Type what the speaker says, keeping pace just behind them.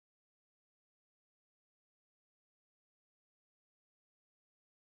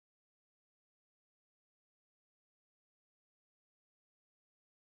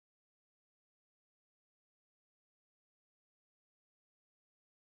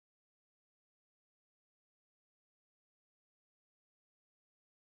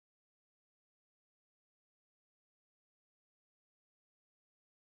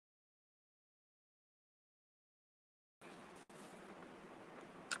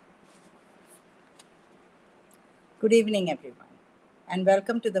Good evening, everyone, and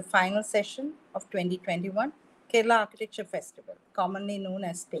welcome to the final session of 2021 Kerala Architecture Festival, commonly known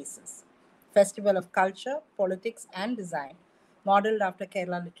as SPACES, Festival of Culture, Politics and Design, modeled after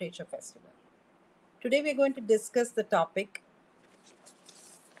Kerala Literature Festival. Today we're going to discuss the topic,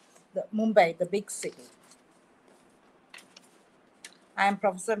 Mumbai, the big city. I am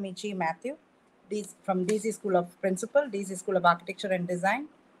Professor Michi Matthew from DC School of Principal, DC School of Architecture and Design,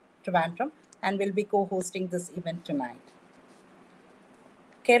 Trivandrum, and will be co-hosting this event tonight.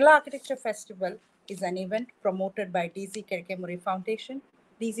 Kerala Architecture Festival is an event promoted by DC Kizhakemuri Foundation,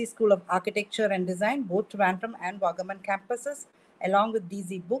 DC School of Architecture and Design, both Trivandrum and Vagamon campuses, along with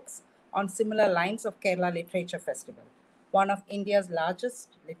DC Books on similar lines of Kerala Literature Festival, one of India's largest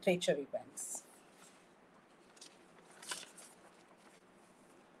literature events.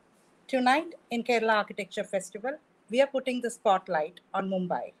 Tonight in Kerala Architecture Festival, we are putting the spotlight on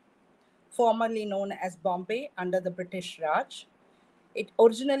Mumbai, formerly known as Bombay under the British Raj. It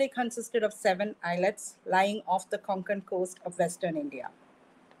originally consisted of 7 islets lying off the Konkan coast of Western India.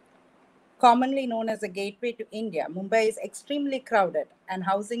 Commonly known as a gateway to India, Mumbai is extremely crowded and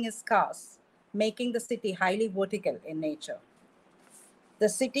housing is scarce, making the city highly vertical in nature. The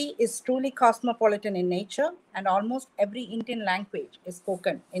city is truly cosmopolitan in nature, and almost every Indian language is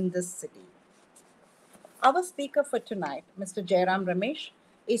spoken in this city. Our speaker for tonight, Mr. Jairam Ramesh,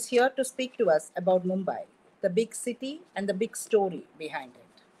 is here to speak to us about Mumbai, the big city and the big story behind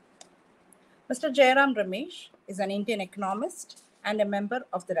it. Mr. Jairam Ramesh is an Indian economist and a member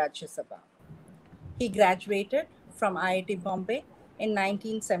of the Rajya Sabha. He graduated from IIT Bombay in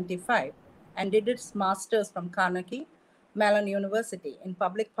 1975 and did his master's from Carnegie Mellon University in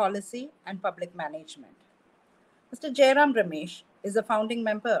Public Policy and Public Management. Mr. Jairam Ramesh is a founding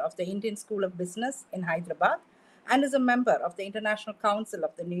member of the Indian School of Business in Hyderabad and is a member of the International Council of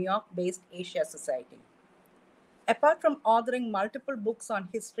the New York-based Asia Society. Apart from authoring multiple books on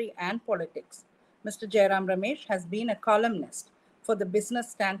history and politics, Mr. Jairam Ramesh has been a columnist for the Business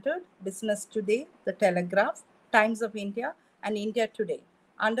Standard, Business Today, The Telegraph, Times of India, and India Today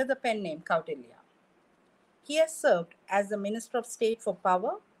under the pen name Kautilya. He has served as the Minister of State for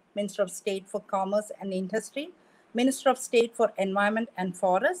Power, Minister of State for Commerce and Industry, Minister of State for Environment and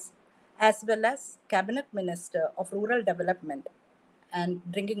Forests, as well as Cabinet Minister of Rural Development and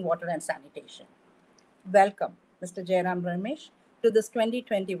Drinking Water and Sanitation. Welcome, Mr. Jairam Ramesh, to this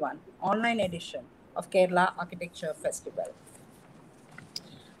 2021 online edition of Kerala Architecture Festival.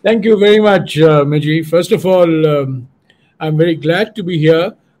 Thank you very much, Meji. First of all, I'm very glad to be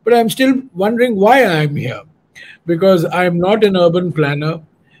here, but I'm still wondering why I'm here. Because I'm not an urban planner,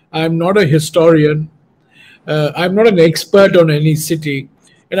 I'm not a historian, I'm not an expert on any city,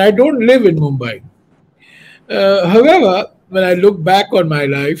 and I don't live in Mumbai. However, when I look back on my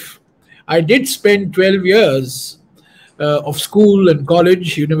life, I did spend 12 years of school and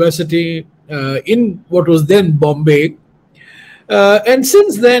college, university in what was then Bombay. And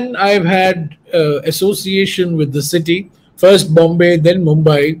since then, I've had association with the city, first Bombay, then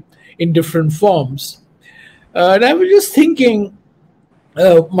Mumbai, in different forms. And I was just thinking,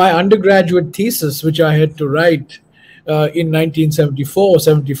 my undergraduate thesis, which I had to write in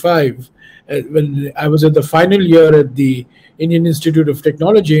 1974-75, when I was at the final year at the Indian Institute of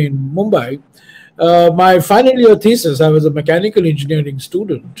Technology in Mumbai. My final year thesis, I was a mechanical engineering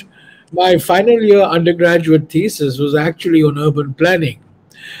student. My final year undergraduate thesis was actually on urban planning.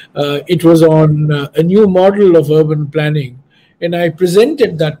 It was on a new model of urban planning, and I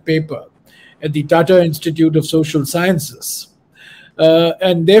presented that paper at the Tata Institute of Social Sciences.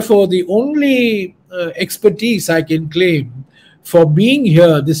 And therefore, the only expertise I can claim for being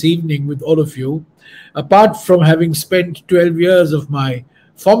here this evening with all of you, apart from having spent 12 years of my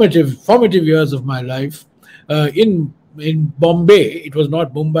formative years of my life in Bombay, it was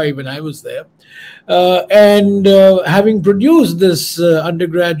not Mumbai when I was there, and having produced this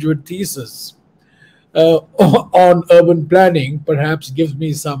undergraduate thesis on urban planning, perhaps gives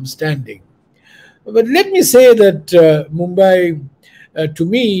me some standing. But let me say that Mumbai, to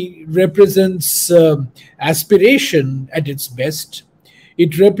me, represents aspiration at its best.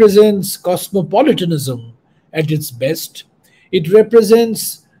 It represents cosmopolitanism at its best. It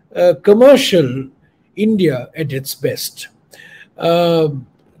represents commercial India at its best.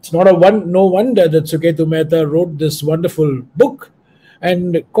 It's no wonder that Suketu Mehta wrote this wonderful book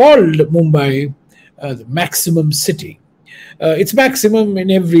and called Mumbai the maximum city. It's maximum in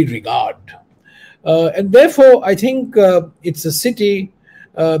every regard. And therefore, I think it's a city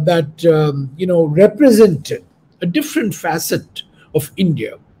that represented a different facet of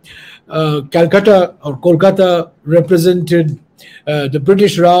India. Calcutta or Kolkata represented the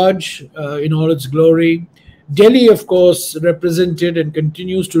British Raj in all its glory. Delhi, of course, represented and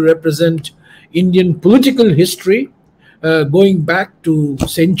continues to represent Indian political history going back to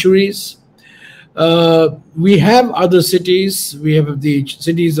centuries. We have other cities. We have the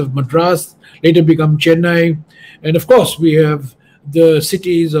cities of Madras, later become Chennai. And of course, we have the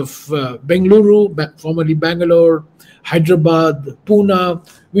cities of Bengaluru, formerly Bangalore, Hyderabad, Pune,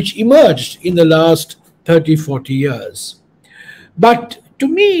 which emerged in the last 30, 40 years. But to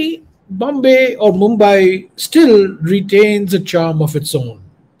me, Bombay or Mumbai still retains a charm of its own.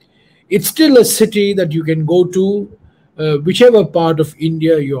 It's still a city that you can go to, whichever part of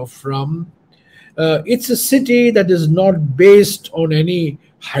India you're from. It's a city that is not based on any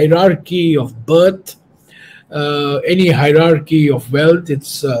hierarchy of birth, any hierarchy of wealth.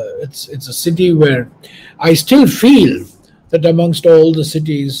 It's a city where I still feel that amongst all the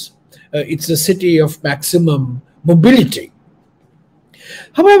cities, it's a city of maximum mobility.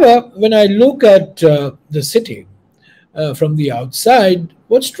 However, when I look at the city from the outside,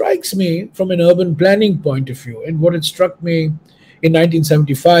 what strikes me from an urban planning point of view, and what it struck me in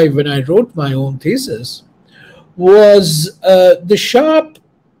 1975 when I wrote my own thesis, was the sharp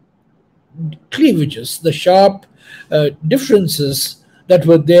cleavages, the sharp differences that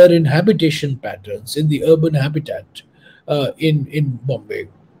were there in habitation patterns, in the urban habitat in Bombay,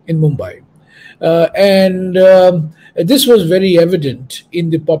 in Mumbai. And this was very evident in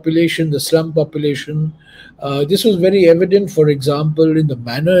the population, the slum population. This was very evident, for example, in the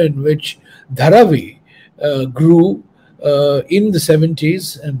manner in which Dharavi grew in the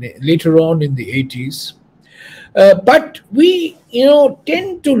 70s and later on in the 80s. But we,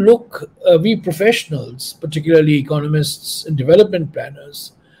 tend to look, we professionals, particularly economists and development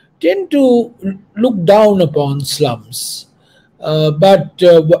planners, tend to look down upon slums. But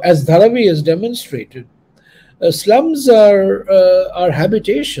as Dharavi has demonstrated, slums are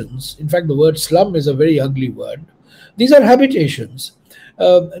habitations. In fact, the word slum is a very ugly word. These are habitations.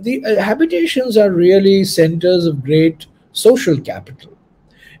 The habitations are really centers of great social capital.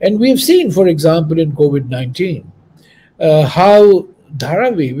 And we've seen, for example, in COVID-19, how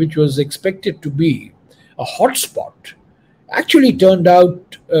Dharavi, which was expected to be a hotspot, actually turned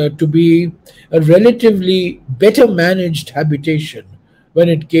out to be a relatively better managed habitation when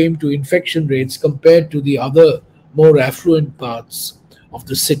it came to infection rates compared to the other more affluent parts of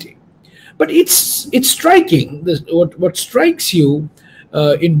the city. But it's striking. What strikes you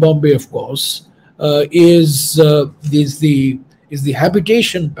in Bombay, of course, is the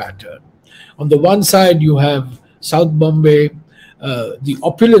habitation pattern. On the one side, you have South Bombay, the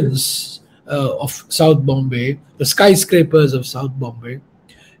opulence of South Bombay, the skyscrapers of South Bombay.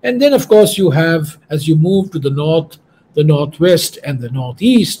 And then, of course, you have, as you move to the north, the northwest, and the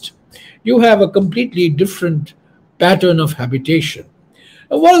northeast, you have a completely different pattern of habitation.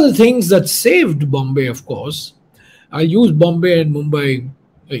 And one of the things that saved Bombay, of course, I use Bombay and Mumbai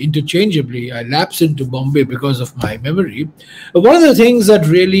interchangeably. I lapse into Bombay because of my memory. But one of the things that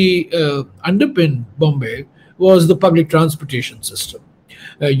really underpinned Bombay was the public transportation system.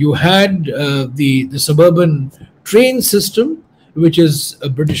 You had the suburban train system, which is a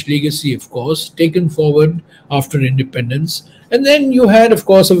British legacy, of course, taken forward after independence. And then you had, of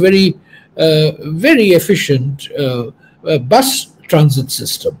course, a very efficient bus transit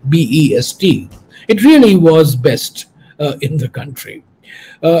system, BEST. It really was best in the country.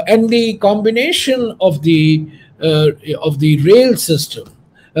 And the combination of the rail system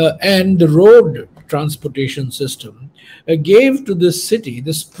and the road transportation system gave to this city,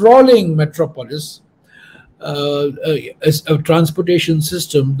 the sprawling metropolis, a transportation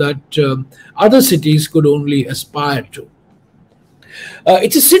system that other cities could only aspire to.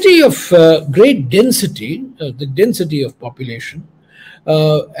 It's a city of great density, the density of population,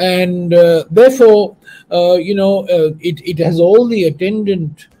 and therefore, it has all the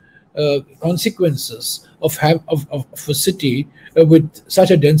attendant consequences of a city with such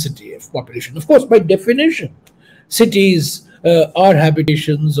a density of population. Of course, by definition, cities are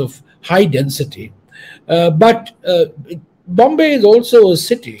habitations of high density. But Bombay is also a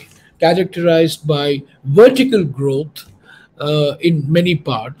city characterized by vertical growth in many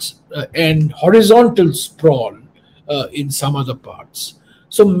parts and horizontal sprawl in some other parts.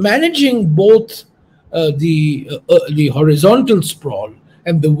 So managing both the horizontal sprawl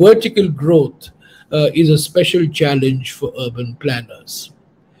and the vertical growth is a special challenge for urban planners.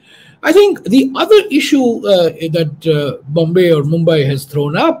 I think the other issue that Bombay or Mumbai has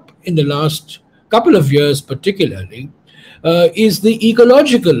thrown up in the last couple of years particularly is the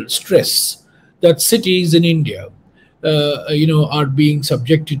ecological stress that cities in India are being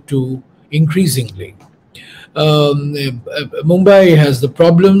subjected to increasingly. Mumbai has the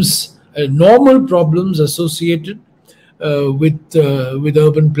problems normal problems associated with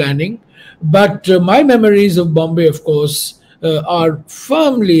urban planning. But my memories of Bombay, of course, are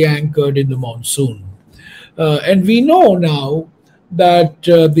firmly anchored in the monsoon. And we know now that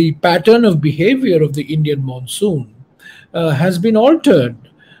the pattern of behavior of the Indian monsoon has been altered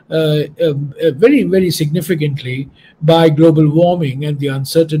very, very significantly by global warming and the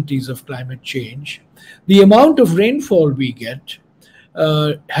uncertainties of climate change. The amount of rainfall we get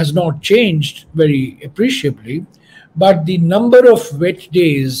has not changed very appreciably, but the number of wet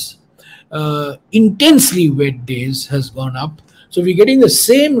days, intensely wet days, has gone up. So we're getting the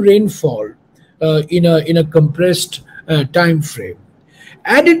same rainfall in a compressed time frame.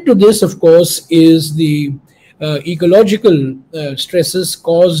 Added to this, of course, is the ecological stresses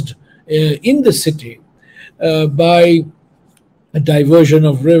caused in the city by a diversion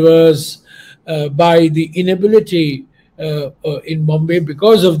of rivers, by the inability in Bombay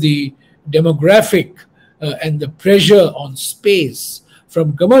because of the demographic and the pressure on space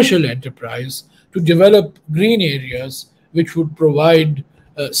from commercial enterprise to develop green areas which would provide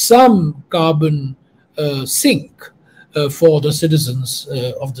some carbon sink for the citizens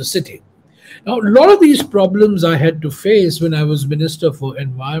of the city. Now, a lot of these problems I had to face when I was Minister for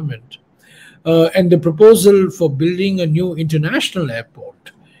Environment, and the proposal for building a new international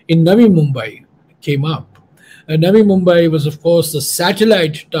airport in Navi Mumbai came up. Navi Mumbai was, of course, the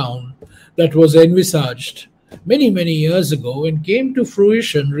satellite town that was envisaged many, many years ago and came to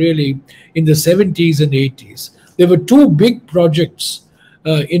fruition really in the 70s and 80s. There were two big projects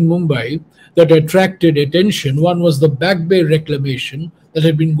in Mumbai that attracted attention. One was the Back Bay reclamation that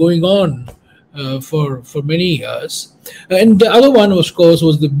had been going on for many years. And the other one, of course,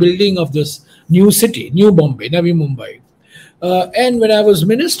 was the building of this new city, New Bombay, Navi Mumbai. And when I was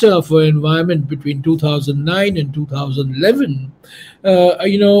Minister for Environment between 2009 and 2011,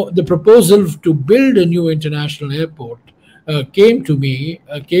 the proposal to build a new international airport came to me,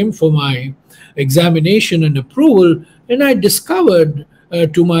 came for my examination and approval, and I discovered,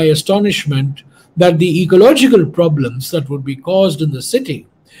 to my astonishment, that the ecological problems that would be caused in the city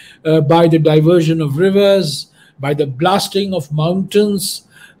by the diversion of rivers, by the blasting of mountains,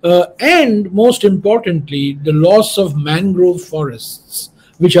 and most importantly, the loss of mangrove forests,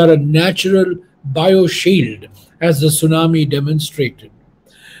 which are a natural bioshield, as the tsunami demonstrated.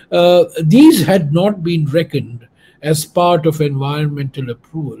 These had not been reckoned as part of environmental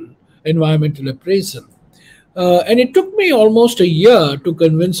approval, environmental appraisal. And it took me almost a year to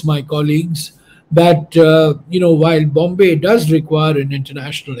convince my colleagues that, while Bombay does require an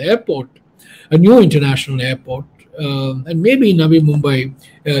international airport, a new international airport, and maybe Navi Mumbai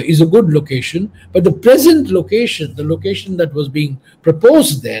is a good location, but the present location, the location that was being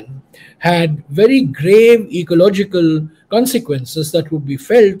proposed then, had very grave ecological consequences that would be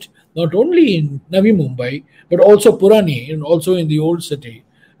felt not only in Navi Mumbai, but also Purani and also in the old city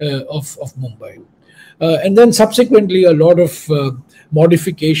of Mumbai. And then subsequently, a lot of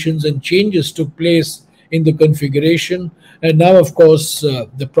modifications and changes took place in the configuration. And now, of course,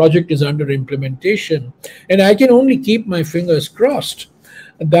 the project is under implementation. And I can only keep my fingers crossed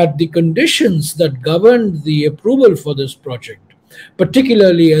that the conditions that governed the approval for this project,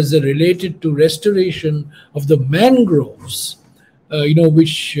 particularly as they related to restoration of the mangroves,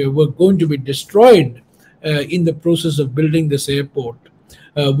 which were going to be destroyed in the process of building this airport,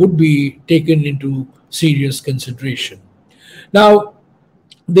 would be taken into serious consideration. Now,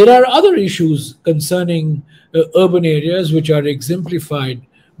 there are other issues concerning urban areas which are exemplified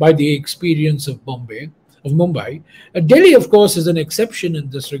by the experience of Mumbai. Delhi, of course, is an exception in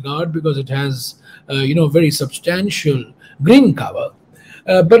this regard because it has, very substantial green cover.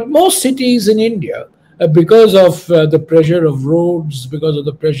 But most cities in India, because of the pressure of roads, because of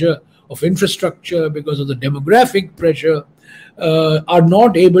the pressure of infrastructure, because of the demographic pressure, are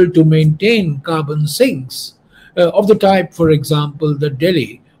not able to maintain carbon sinks of the type, for example, that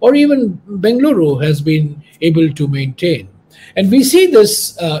Delhi or even Bengaluru has been able to maintain. And we see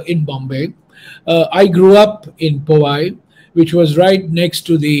this in Bombay. I grew up in Powai, which was right next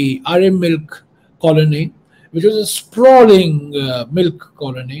to the RM Milk colony, which was a sprawling milk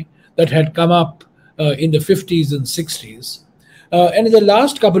colony that had come up in the 50s and 60s. And in the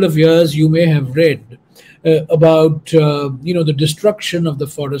last couple of years, you may have read about the destruction of the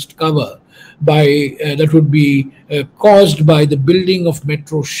forest cover by that would be caused by the building of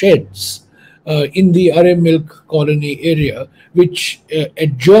metro sheds in the RM Milk colony area, which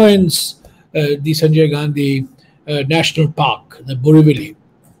adjoins the Sanjay Gandhi National Park, the Borivali.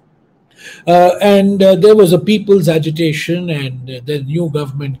 And there was a people's agitation, and the new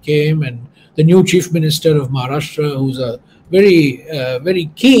government came, and the new chief minister of Maharashtra, who's a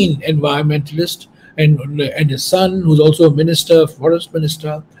very keen environmentalist, and his son, who's also a minister, forest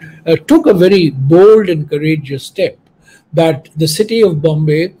minister, took a very bold and courageous step that the city of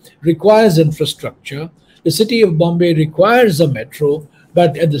Bombay requires infrastructure. The city of Bombay requires a metro,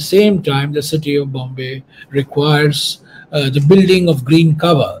 but at the same time, the city of Bombay requires the building of green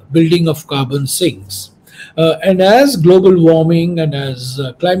cover, building of carbon sinks. And as global warming and as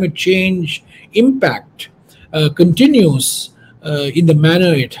climate change impact continues in the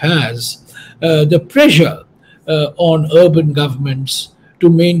manner it has, the pressure on urban governments to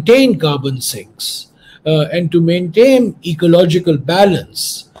maintain carbon sinks and to maintain ecological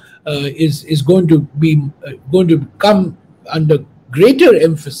balance is going to come under greater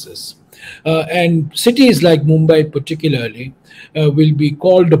emphasis, and cities like Mumbai particularly will be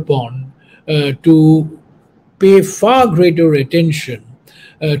called upon to pay far greater attention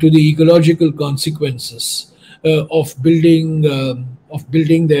to the ecological consequences of building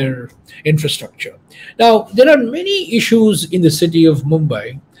their infrastructure. Now, there are many issues in the city of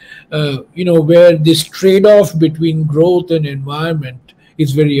Mumbai, where this trade-off between growth and environment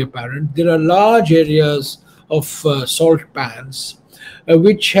is very apparent. There are large areas of salt pans,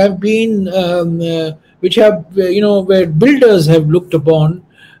 which have been, where builders have looked upon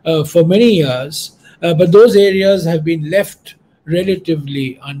for many years, but those areas have been left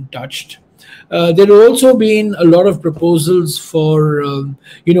relatively untouched. There have also been a lot of proposals for,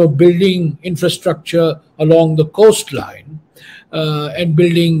 building infrastructure along the coastline and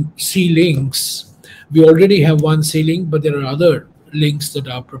building sea links. We already have one sea link, but there are other links that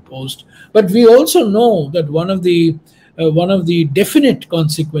are proposed. But we also know that one of the definite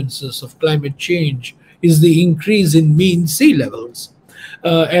consequences of climate change is the increase in mean sea levels.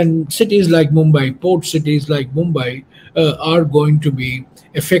 And cities like Mumbai, port cities like Mumbai, are going to be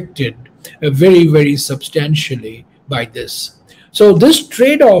affected very, very substantially by this. So this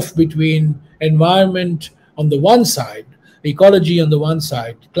trade-off between environment on the one side, ecology on the one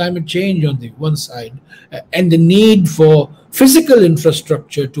side, climate change on the one side, and the need for physical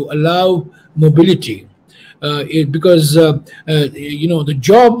infrastructure to allow mobility, because the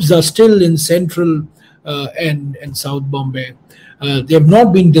jobs are still in central and South Bombay. They have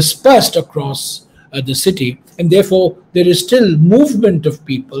not been dispersed across the city, and therefore there is still movement of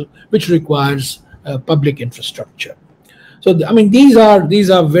people, which requires public infrastructure. So, I mean, these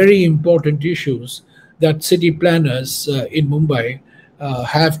are very important issues that city planners in Mumbai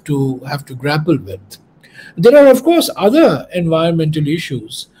have to grapple with. There are, of course, other environmental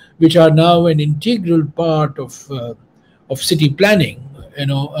issues which are now an integral part of city planning.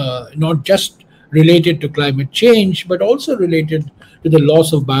 Not just related to climate change, but also related to the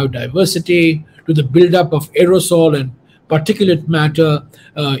loss of biodiversity, to the buildup of aerosol and particulate matter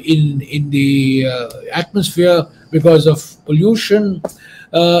in the atmosphere because of pollution.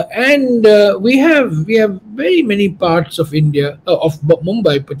 And we have very many parts of India, of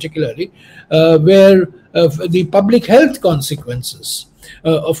Mumbai particularly, where the public health consequences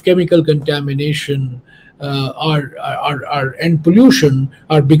of chemical contamination and pollution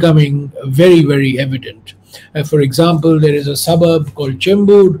are becoming very, very evident. For example, there is a suburb called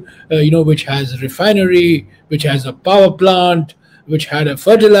Chembur, which has a refinery, which has a power plant, which had a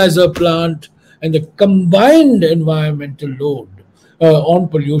fertilizer plant, and the combined environmental load on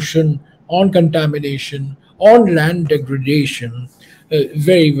pollution, on contamination, on land degradation,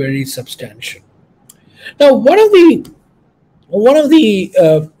 very, very substantial. Now, one of the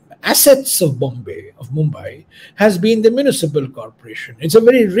assets of Mumbai has been the municipal corporation. It's a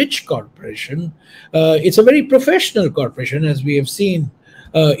very rich corporation. It's a very professional corporation, as we have seen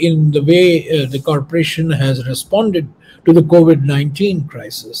in the way the corporation has responded to the COVID-19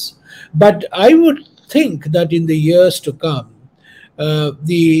 crisis. But I would think that in the years to come,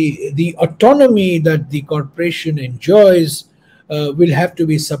 the autonomy that the corporation enjoys will have to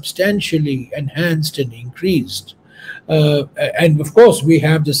be substantially enhanced and increased. And of course, we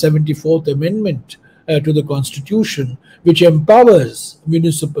have the 74th Amendment to the Constitution, which empowers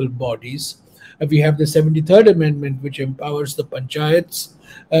municipal bodies. We have the 73rd Amendment, which empowers the panchayats.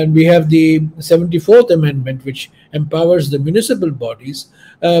 And we have the 74th Amendment, which empowers the municipal bodies.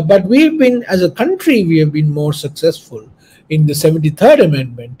 But as a country, we have been more successful in the 73rd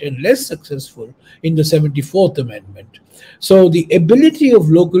Amendment and less successful in the 74th Amendment. So the ability of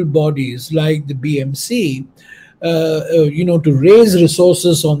local bodies like the BMC to raise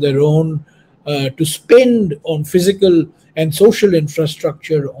resources on their own, to spend on physical and social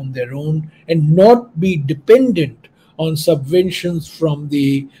infrastructure on their own, and not be dependent on subventions from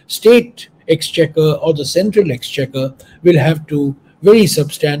the state exchequer or the central exchequer, will have to very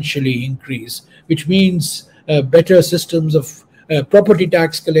substantially increase, which means better systems of property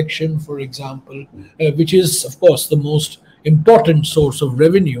tax collection, for example, which is, of course, the most important source of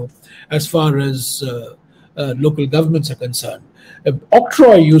revenue as far as local governments are concerned.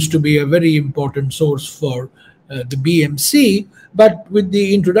 Octroi used to be a very important source for the BMC, but with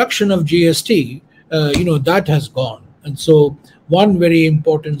the introduction of GST, that has gone. And so one very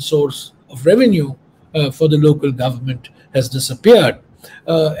important source of revenue for the local government has disappeared.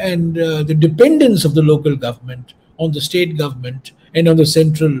 And the dependence of the local government on the state government and on the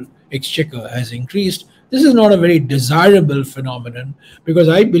central exchequer has increased. This is not a very desirable phenomenon, because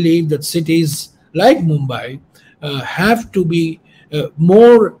I believe that cities like Mumbai have to be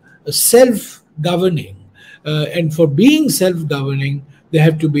more self-governing. And for being self-governing, they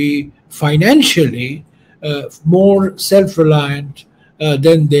have to be financially more self-reliant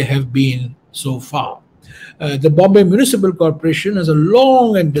than they have been so far. The Bombay Municipal Corporation has a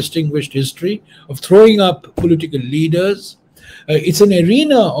long and distinguished history of throwing up political leaders. It's an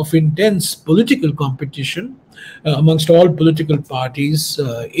arena of intense political competition amongst all political parties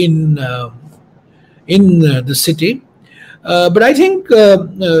in the city. But I think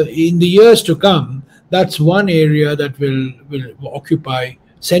in the years to come, that's one area that will occupy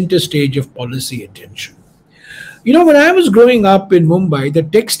center stage of policy attention. When I was growing up in Mumbai, the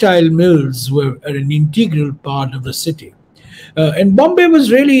textile mills were an integral part of the city. And Bombay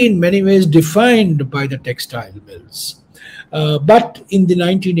was really in many ways defined by the textile mills. But in the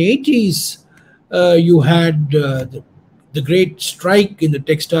 1980s, you had the great strike in the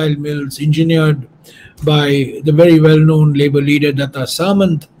textile mills engineered by the very well-known labor leader Datta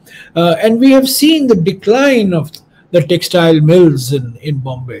Samant. And we have seen the decline of the textile mills in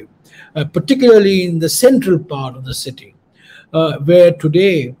Bombay, particularly in the central part of the city, where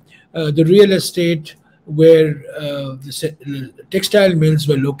today the real estate where the textile mills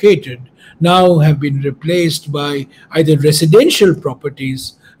were located now have been replaced by either residential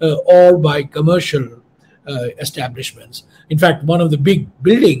properties or by commercial establishments. In fact, one of the big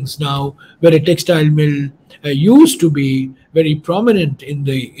buildings now where a textile mill used to be very prominent in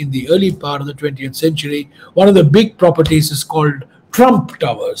the early part of the 20th century, one of the big properties is called Trump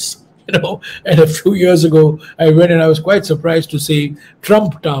Towers. And a few years ago, I went and I was quite surprised to see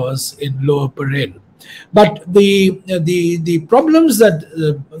Trump Towers in Lower Parel. But the problems that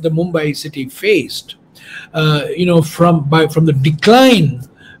the Mumbai city faced, from the decline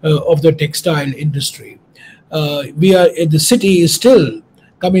of the textile industry, the city is still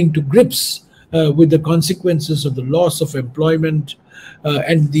coming to grips with the consequences of the loss of employment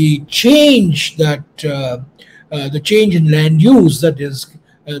and the change in land use that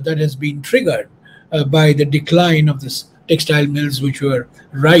has been triggered by the decline of this textile mills, which were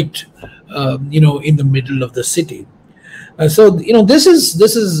right, in the middle of the city. So this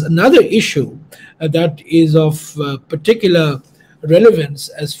is another issue that is of particular relevance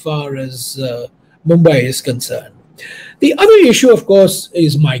as far as Mumbai is concerned. The other issue, of course,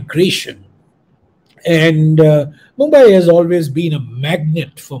 is migration. And Mumbai has always been a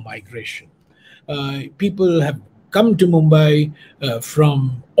magnet for migration. People have come to Mumbai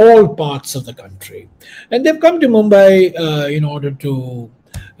from all parts of the country, and they've come to Mumbai in order to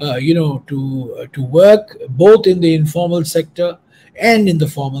work both in the informal sector and in the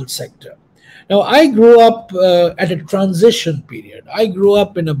formal sector. Now, I grew up at a transition period. I grew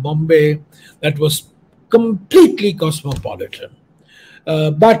up in a Bombay that was completely cosmopolitan,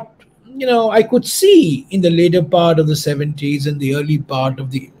 but I could see in the later part of the 70s and the early part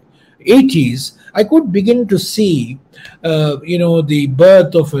of the 80s, I could begin to see, the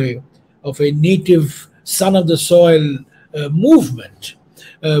birth of a native son of the soil movement,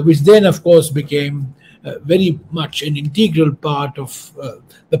 which then, of course, became very much an integral part of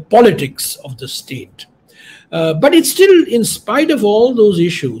the politics of the state. But it's still, in spite of all those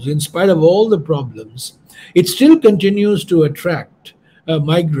issues, in spite of all the problems, it still continues to attract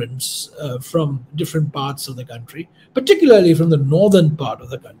migrants from different parts of the country, particularly from the northern part of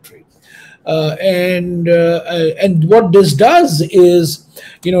the country. And what this does is,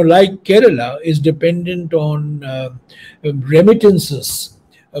 like Kerala, is dependent on remittances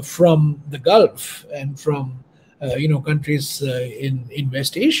from the Gulf and from countries in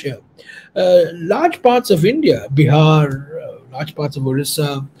West Asia. Large parts of India, Bihar, large parts of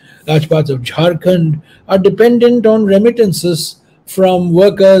Orissa, large parts of Jharkhand are dependent on remittances from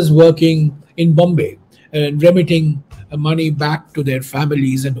workers working in Bombay and remitting money back to their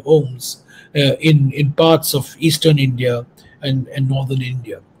families and homes in parts of eastern India and northern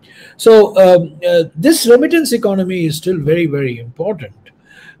India. So this remittance economy is still very, very important.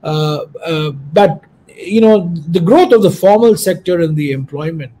 But the growth of the formal sector and the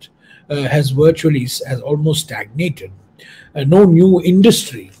employment has almost stagnated. No new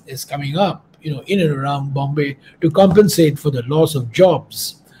industry is coming up, in and around Bombay to compensate for the loss of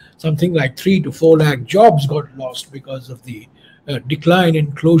jobs. Something like 3 to 4 lakh jobs got lost because of the decline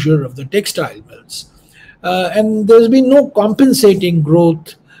and closure of the textile mills. And there's been no compensating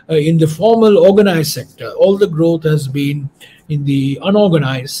growth in the formal organized sector. All the growth has been in the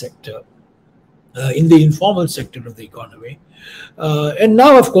unorganized sector, in the informal sector of the economy, and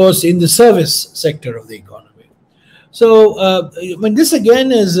now, of course, in the service sector of the economy. So, this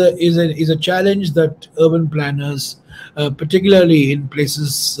again is a challenge that urban planners, particularly in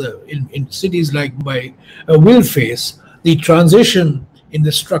places in cities like Mumbai, will face the transition in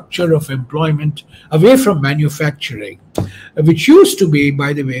the structure of employment away from manufacturing, which used to be,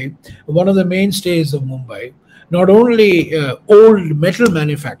 by the way, one of the mainstays of Mumbai. Not only old metal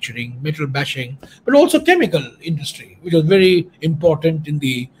manufacturing, metal bashing, but also chemical industry, which was very important in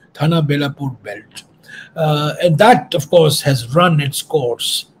the Thana Belapur belt. And that, of course, has run its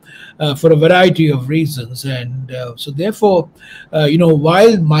course for a variety of reasons. And so therefore,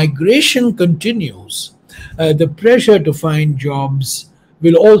 while migration continues, the pressure to find jobs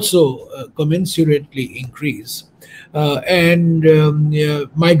will also commensurately increase.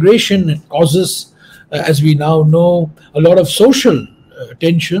 Migration causes, as we now know, a lot of social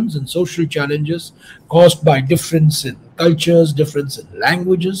tensions and social challenges caused by difference in cultures, difference in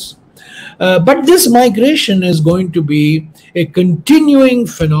languages. But this migration is going to be a continuing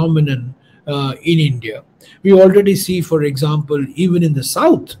phenomenon in India. We already see, for example, even in the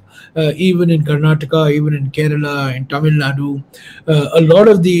south, even in Karnataka, even in Kerala, in Tamil Nadu, a lot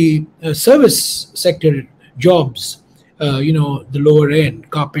of the service sector jobs, the lower end,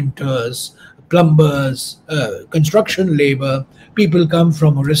 carpenters, plumbers, construction labor, people come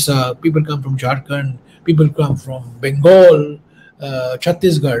from Orissa, people come from Jharkhand, people come from Bengal,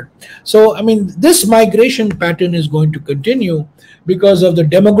 Chhattisgarh. So, this migration pattern is going to continue because of the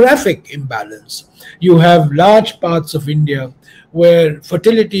demographic imbalance. You have large parts of India where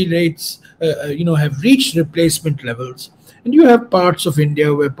fertility rates, have reached replacement levels, and you have parts of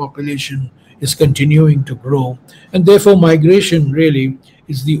India where population is continuing to grow, and therefore migration really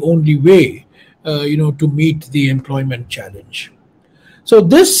is the only way, to meet the employment challenge. So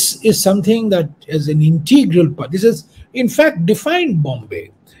this is something that is an integral part. This is, in fact, defined Bombay.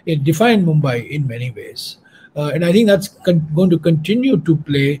 It defined Mumbai in many ways. And I think that's going to continue to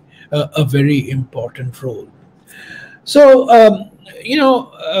play a very important role. So, I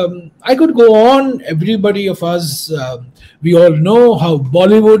could go on. Everybody of us, we all know how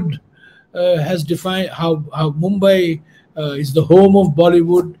Bollywood has defined, how Mumbai is the home of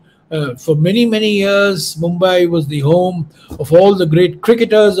Bollywood. For many, many years, Mumbai was the home of all the great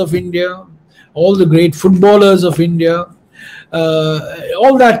cricketers of India, all the great footballers of India.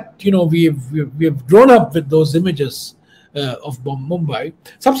 All that, we have grown up with those images of Mumbai.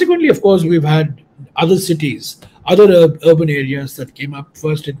 Subsequently, of course, we've had other cities, other urban areas that came up.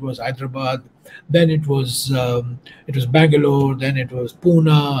 First, it was Hyderabad, then it was Bangalore, then it was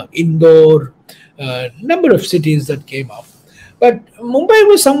Pune, Indore, number of cities that came up. But Mumbai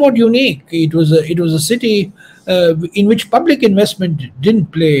was somewhat unique. It was a city in which public investment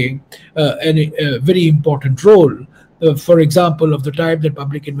didn't play a very important role. For example, of the type that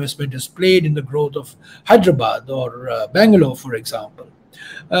public investment has played in the growth of Hyderabad or Bangalore, for example.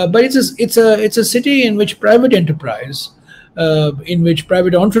 But it's a city in which private enterprise, in which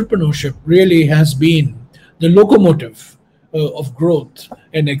private entrepreneurship really has been the locomotive of growth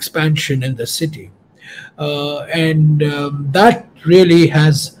and expansion in the city. That really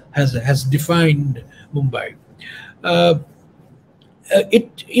has defined Mumbai.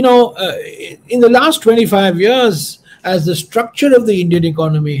 In the last 25 years, as the structure of the Indian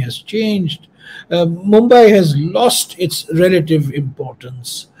economy has changed, Mumbai has lost its relative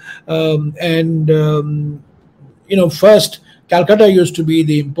importance. First, Calcutta used to be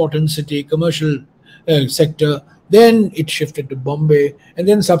the important city, commercial sector. Then it shifted to Bombay, and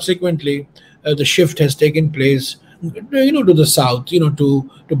then subsequently the shift has taken place, to the south, to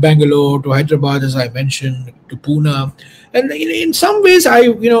Bangalore, to Hyderabad, as I mentioned, to Pune. And in some ways,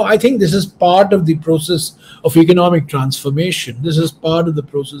 I think this is part of the process of economic transformation. This is part of the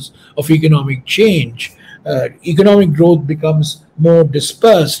process of economic change. Economic growth becomes more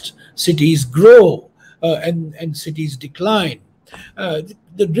dispersed. Cities grow and cities decline.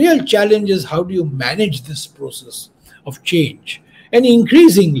 The real challenge is, how do you manage this process of change? And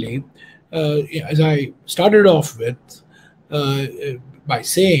increasingly, as I started off with by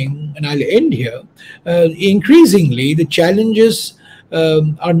saying, and I'll end here, increasingly the challenges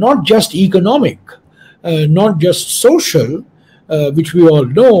are not just economic, not just social, which we all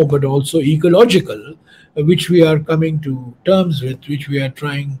know, but also ecological, which we are coming to terms with, which we are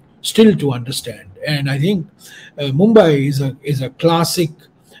trying still to understand. And I think Mumbai is a classic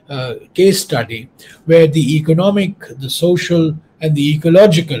case study where the economic, the social, and the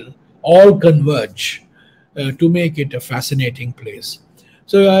ecological all converge to make it a fascinating place.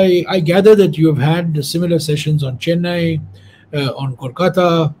 So I gather that you have had similar sessions on Chennai, on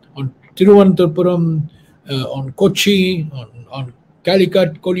Kolkata, on Tiruvananthapuram, on Kochi, on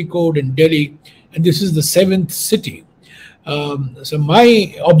Calicut, Kozhikode, and Delhi, and this is the seventh city. So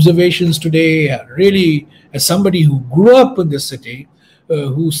my observations today are really, as somebody who grew up in the city,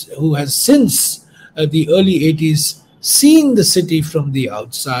 who has since the early 80s seen the city from the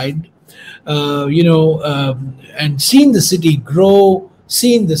outside, and seen the city grow,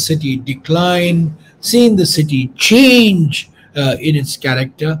 seen the city decline, seen the city change in its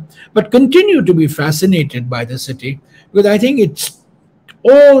character, but continue to be fascinated by the city, because I think it's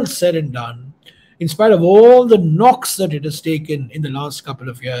all said and done, in spite of all the knocks that it has taken in the last couple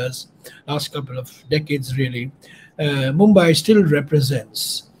of years, last couple of decades, really, Mumbai still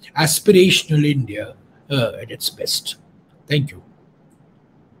represents aspirational India at its best. Thank you.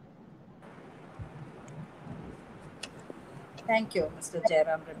 Thank you, Mr.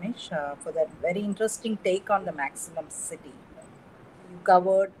 Jairam Ramesh, for that very interesting take on the maximum city. You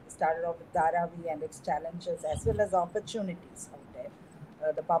started off with Dharavi and its challenges as well as opportunities out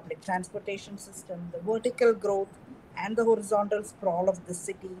there. The public transportation system, the vertical growth and the horizontal sprawl of the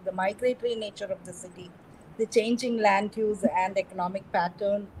city, the migratory nature of the city, the changing land use and economic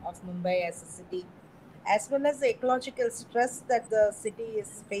pattern of Mumbai as a city, as well as the ecological stress that the city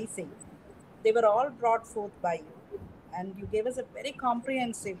is facing. They were all brought forth by you, and you gave us a very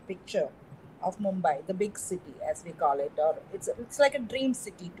comprehensive picture of Mumbai, the big city as we call it, or it's like a dream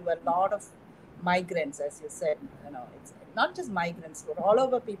city to a lot of migrants, as you said. It's not just migrants, but all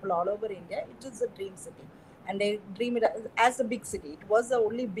over people all over India. It is a dream city, and they dream it as a big city. It was the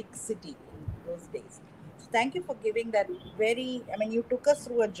only big city in those days. So thank you for giving that you took us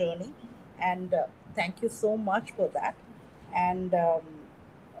through a journey, and thank you so much for that. And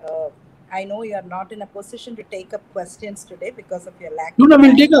I know you are not in a position to take up questions today because of your lack. No,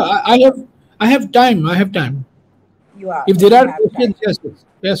 we'll take. I have time. I have time. You are. If there are questions,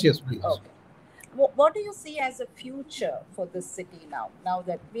 yes, please. Okay. What do you see as a future for this city now? Now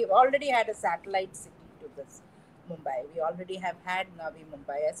that we've already had a satellite city to this Mumbai, we already have had Navi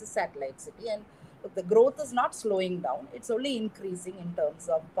Mumbai as a satellite city, and the growth is not slowing down; it's only increasing in terms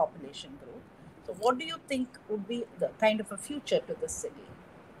of population growth. So, what do you think would be the kind of a future to this city?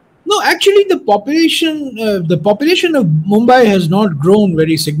 No, actually, the population of Mumbai has not grown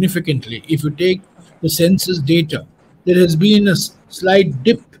very significantly. If you take the census data, there has been a slight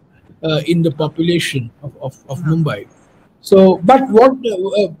dip in the population of Mumbai. So, but what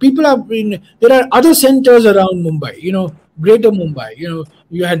people have been, there are other centers around Mumbai, Greater Mumbai,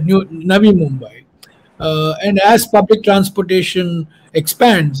 you had Navi Mumbai. And as public transportation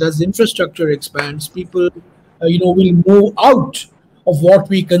expands, as infrastructure expands, people, will move out of what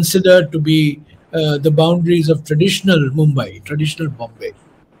we consider to be the boundaries of traditional Mumbai, traditional Bombay.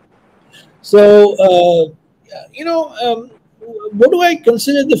 So, what do I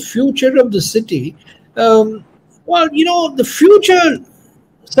consider the future of the city? The future,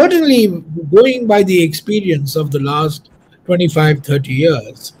 certainly going by the experience of the last 25, 30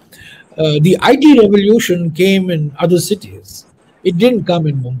 years, the IT revolution came in other cities. It didn't come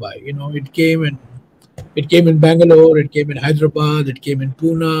in Mumbai. It came in Bangalore, it came in Hyderabad, it came in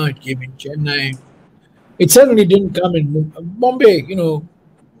Pune, it came in Chennai. It certainly didn't come in Bombay.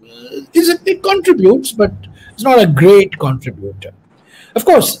 It contributes, but it's not a great contributor. Of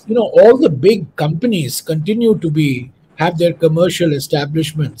course, all the big companies continue to have their commercial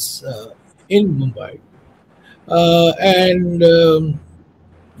establishments in Mumbai, and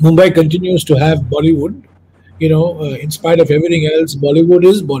Mumbai continues to have Bollywood. In spite of everything else, Bollywood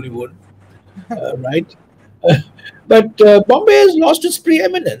is Bollywood. Right? But Bombay has lost its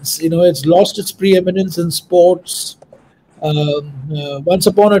preeminence. It's lost its preeminence in sports. Once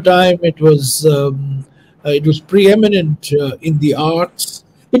upon a time, it was preeminent in the arts.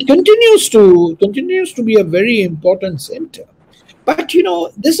 It continues to be a very important center. But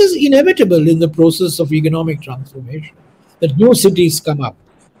this is inevitable in the process of economic transformation. That new cities come up,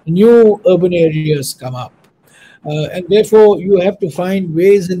 new urban areas come up, and therefore you have to find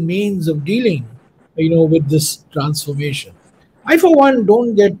ways and means of dealing with this transformation. I, for one,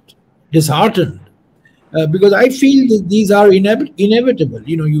 don't get disheartened because I feel that these are inevitable.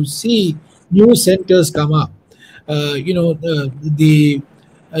 You see new centers come up. The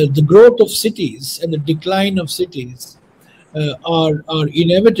growth of cities and the decline of cities are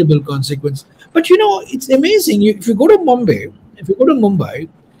inevitable consequence. But it's amazing. If you go to Mumbai,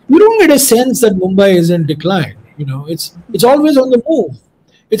 you don't get a sense that Mumbai is in decline. It's always on the move.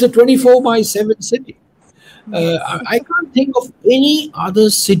 It's a 24/7 city. Yes. I can't think of any other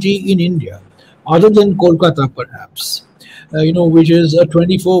city in India other than Kolkata, perhaps. Which is a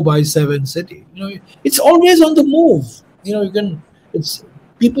 24/7 city. It's always on the move. It's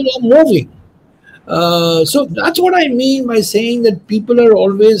people are moving. So that's what I mean by saying that people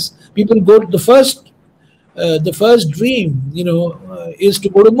go to the first dream, is to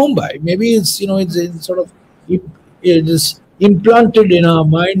go to Mumbai. Maybe it's sort of it is implanted in our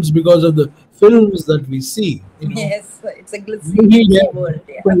minds because of the films that we see. Yes, it's a Wahi glitzy world.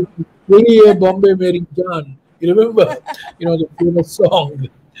 Yeah. hai, wahi hai Bombay Meri Jaan. You remember, the famous song.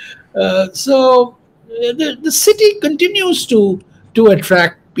 So the city continues to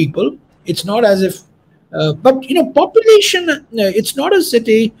attract people. It's not as if, but population. It's not a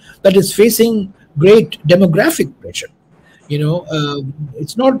city that is facing great demographic pressure.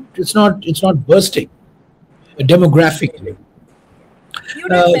 It's not bursting demographically. You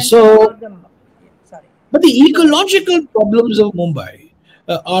did mention So, about the. Sorry. but the Go ahead. ecological problems of Mumbai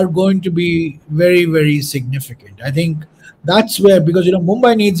are going to be very, very significant. I think that's where, because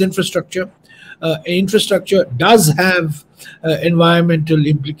Mumbai needs infrastructure. Infrastructure does have environmental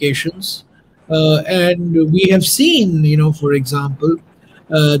implications, and we have seen, for example,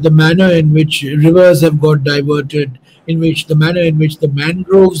 the manner in which rivers have got diverted, the manner in which the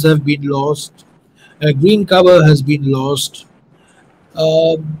mangroves have been lost, green cover has been lost.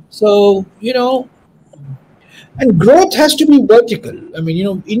 So and growth has to be vertical. I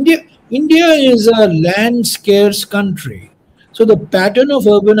mean, India is a land scarce country, so the pattern of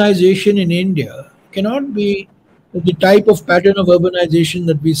urbanization in India cannot be the type of pattern of urbanization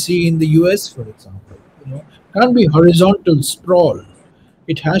that we see in the US, for example. Can't be horizontal sprawl.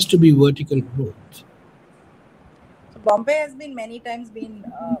 It has to be vertical growth. So Bombay has been many times been.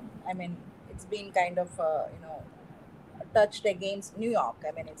 I mean, it's been kind of touched against New York.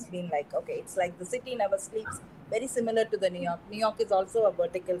 I mean, it's been like, okay, it's like the city never sleeps. Very similar to the New York. New York is also a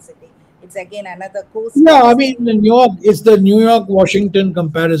vertical city. It's again another Yeah, coastal I mean, city. New York is the New York Washington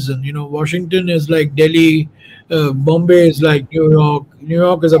comparison. Washington is like Delhi, Bombay is like New York. New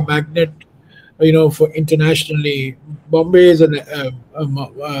York is a Yeah. magnet, for internationally. Bombay is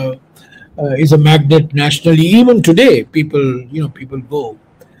a magnet nationally. Even today, people go.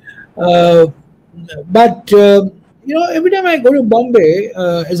 Uh, but every time I go to Bombay,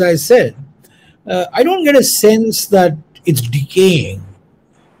 as I said, I don't get a sense that it's decaying.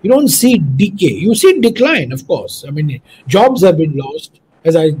 You don't see decay. You see decline, of course. I mean, jobs have been lost.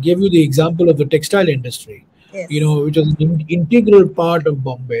 As I gave you the example of the textile industry, Yes. which was an integral part of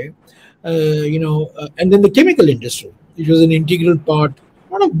Bombay, and then the chemical industry, which was an integral part,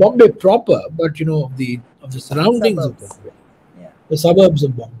 not of Bombay proper, but of the surroundings of Suburbs. Bombay, Yeah. the suburbs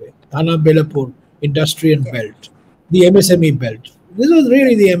of Bombay, Thana, Belapur, industry and Yeah. belt, the MSME belt. This was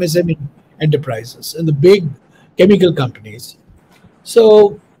really the Yes. MSME enterprises and the big chemical companies.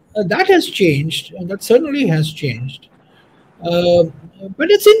 So that has changed, and that certainly has changed. Uh, but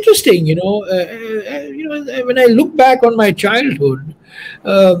it's interesting, when I look back on my childhood,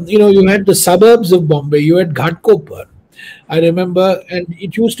 you had the suburbs of Bombay, you had Ghatkopar, I remember, and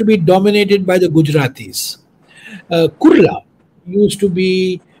it used to be dominated by the Gujaratis. Kurla used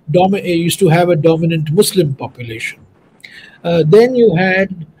to have a dominant Muslim population. Then you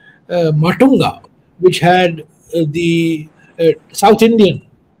had Matunga, which had the South Indian.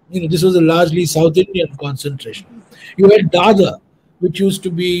 This was a largely South Indian concentration. You had Dada, which used to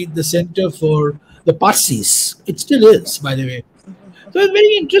be the center for the Parsis. It still Yeah. is, by the way. So it's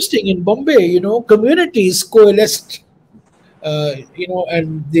very interesting. In Bombay, communities coalesced,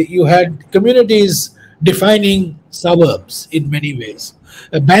 and you had communities defining suburbs in many ways.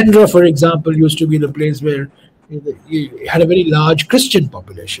 Bandra, for example, used to be the place where you had a very large Christian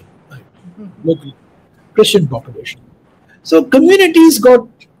population, like, local Christian population. So communities got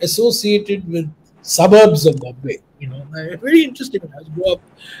associated with suburbs of Bombay. Very interesting. When I grew up,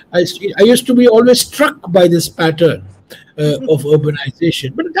 I used to be always struck by this pattern of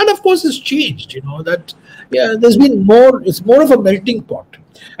urbanization, but that of course has changed. That yeah, there's been more. It's more of a melting pot.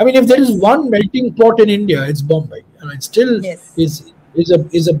 I mean, if there is Yes. one melting pot in India, it's Bombay. It still Yes. is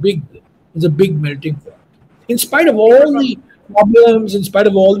a big melting pot. In spite of People all from. the problems, in spite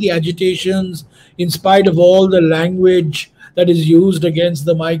of all the agitations, in spite of all the language that is used against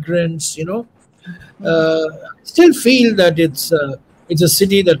the migrants, I still feel that it's a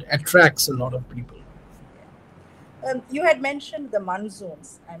city that attracts a lot of people. You had mentioned the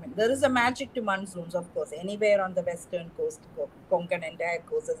monsoons. I mean, there is a magic to monsoons, of course. Anywhere on the western coast, Konkan entire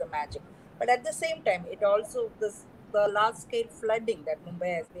coast is a magic. But at the same time, it also the large scale flooding that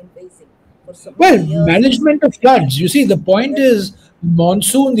Mumbai has been facing for so many Well, years is management of floods. You see, the point yes, is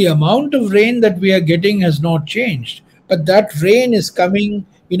monsoon, the amount of rain that we are getting has not changed, but that rain is coming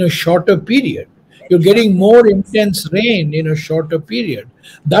in a shorter period. very You're short getting more periods. intense rain in a shorter period.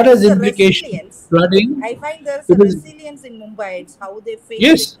 That There has is a implications resilience. for flooding. I find there is a It is, resilience in Mumbai. It's how they face it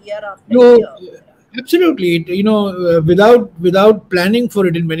yes, year after you year. absolutely. Without planning for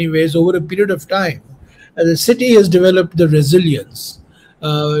it in many ways over a period of time, the city has developed the resilience.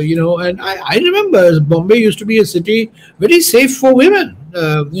 And I remember Bombay used to be a city very safe for women.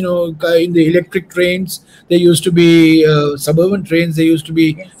 In the electric trains, there used to be suburban trains. There used to be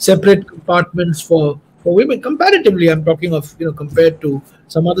Yes. separate compartments for women. Comparatively, I'm talking of compared to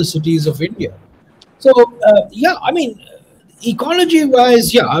some other cities of India. So yeah, I mean, ecology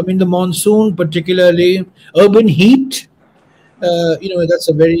wise, yeah, I mean the monsoon, particularly urban heat, that's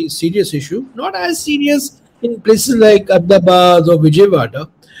a very serious issue. Not as serious in places like Ahmedabad or Vijayawada,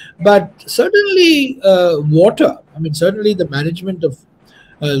 Yeah. but certainly water. I mean, certainly the management of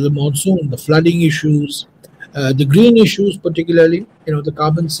the monsoon, the flooding issues, the green issues, particularly, the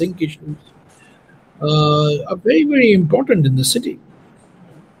carbon sink issues, are very, very important in the city.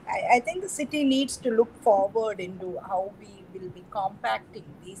 I think the city needs to look forward into how we will be compacting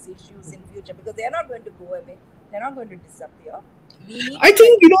these issues in future because they are not going to go away. They're not going to disappear. We need I to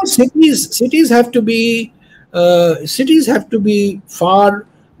think encourage. cities have to be far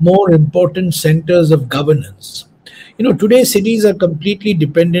more important centers of governance. Today cities are completely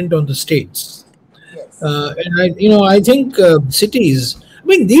dependent on the states, Yes. and I think cities. I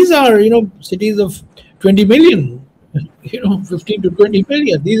mean, these are cities of 20 million, 15 to 20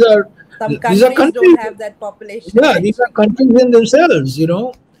 million. Some These are countries don't countries. have that population Yeah, these are actually, but countries in themselves.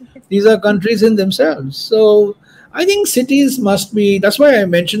 These are countries in themselves. So I think cities must be. That's why I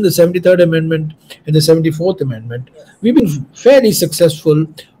mentioned the 73rd Amendment and the 74th Amendment. yes. We've been fairly successful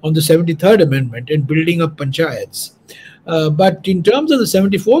on the 73rd Amendment in building up panchayats. But in terms of the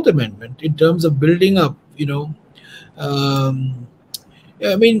 74th Amendment, in terms of building up, um,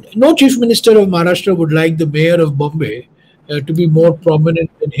 I mean, no chief minister of Maharashtra would like the mayor of Bombay to be more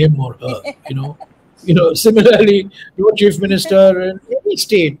prominent than him or her. Similarly, no chief minister in any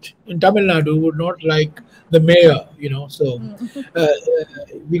state in Tamil Nadu would not like the mayor. So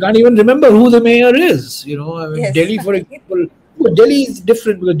we can't even remember who the mayor is. I mean, Yes. Delhi, for example, well, Delhi is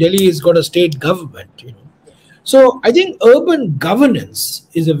different because Delhi has got a state government. Yes. So I think urban governance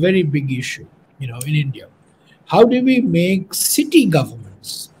is a very big issue. In India, how do we make city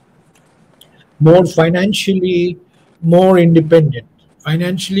governments more financially more independent,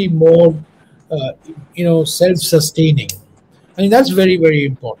 financially more self-sustaining? I mean that's very very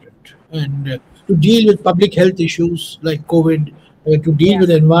important. And to deal with public health issues like COVID, to deal Yeah.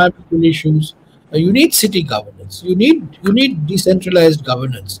 with environmental issues, you need city governance. You need decentralized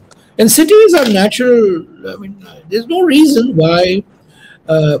governance. And cities are natural. I mean, there's no reason why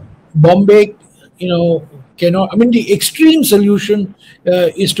uh, Bombay, cannot. I mean, the extreme solution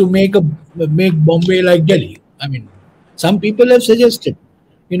is to make Bombay like Delhi. I mean, some people have suggested,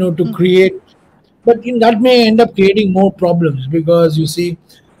 to create, but that may end up creating more problems because you see,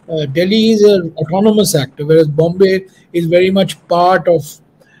 Delhi is an autonomous actor, whereas Bombay is very much part of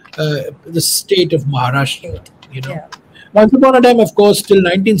the state of Maharashtra. State. You know, Yeah. once upon a time, of course, till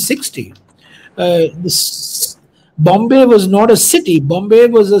 1960, this Bombay was not a city. Bombay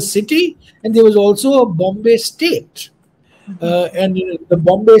was a city, and there was also a Bombay state. And the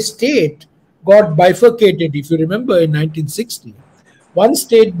Bombay state got bifurcated. If you remember, in 1960, one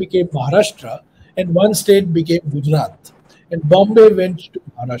state became Maharashtra, and one state became Gujarat, and Bombay went to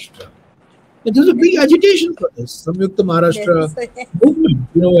Maharashtra. And there was a big agitation for this, Samyukta Maharashtra Yes. movement,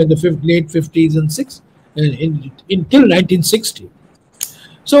 in the late 50s and six, until 1960.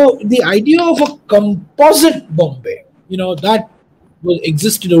 So the idea of a composite Bombay, that was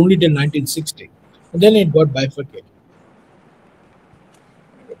existed only till 1960, and then it got bifurcated.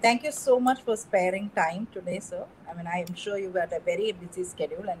 Thank you so much for sparing time today, sir. I mean, I am sure you got a very busy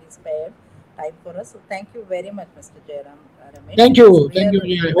schedule and you spared time for us. So thank you very much, Mr. Jairam Ramesh. Thank It was you, thank you.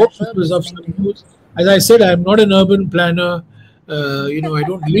 really I hope this pleasure was of listening to some you. use. As I said, I'm not an urban planner. I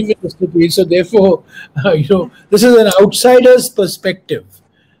don't live in the city, so therefore, this is an outsider's perspective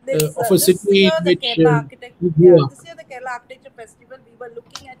of a This city year in the which Kerala Architect we yeah, grew up. this year the Kerala Architecture Festival we were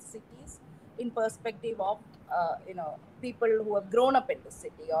looking at cities in perspective of people who have grown up in the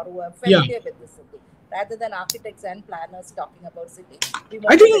city or who are Yeah, familiar with the city. rather than architects and planners talking about city. We I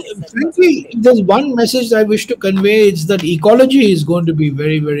wanted a think, different frankly, perspective. if there's one message I wish to convey, it's that ecology is going to be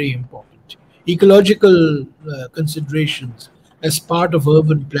very, very important. Ecological considerations as part of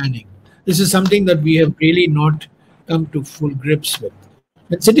urban planning. This is something that we have really not come to full grips with.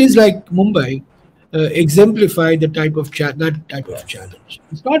 And cities like Mumbai exemplify that type of Yes. challenge.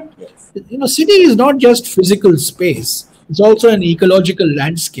 It's not, Yes. city is not just physical space. It's also an ecological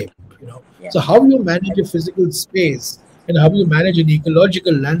landscape. Yeah. So how you manage a Agree. physical space and how you manage an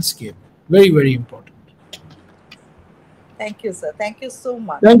ecological landscape, very, very important. Thank you, sir. Thank you so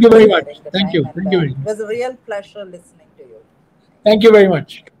much Thank you for very much. sharing the Thank time, you. and Thank you very it much. was a real pleasure listening to you. Thank you very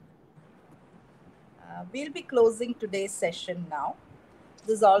much. We'll be closing today's session now.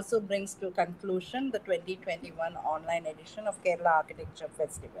 This also brings to conclusion the 2021 online edition of Kerala Architecture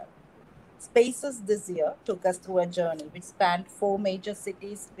Festival. Spaces this year took us through a journey which spanned four major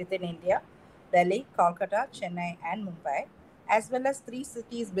cities within India: Delhi, Kolkata, Chennai, and Mumbai, as well as three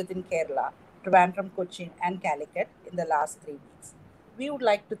cities within Kerala: Trivandrum, Cochin, and Calicut in the last 3 weeks. We would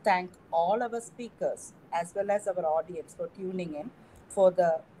like to thank all our speakers as well as our audience for tuning in for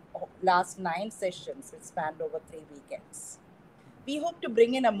the last 9 sessions which spanned over 3 weekends. We hope to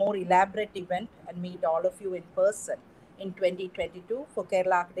bring in a more elaborate event and meet all of you in person in 2022 for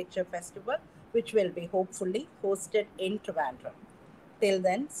Kerala Architecture Festival, which will be hopefully hosted in Trivandrum. Till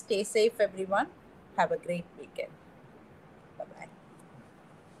then, stay safe, everyone. Have a great weekend.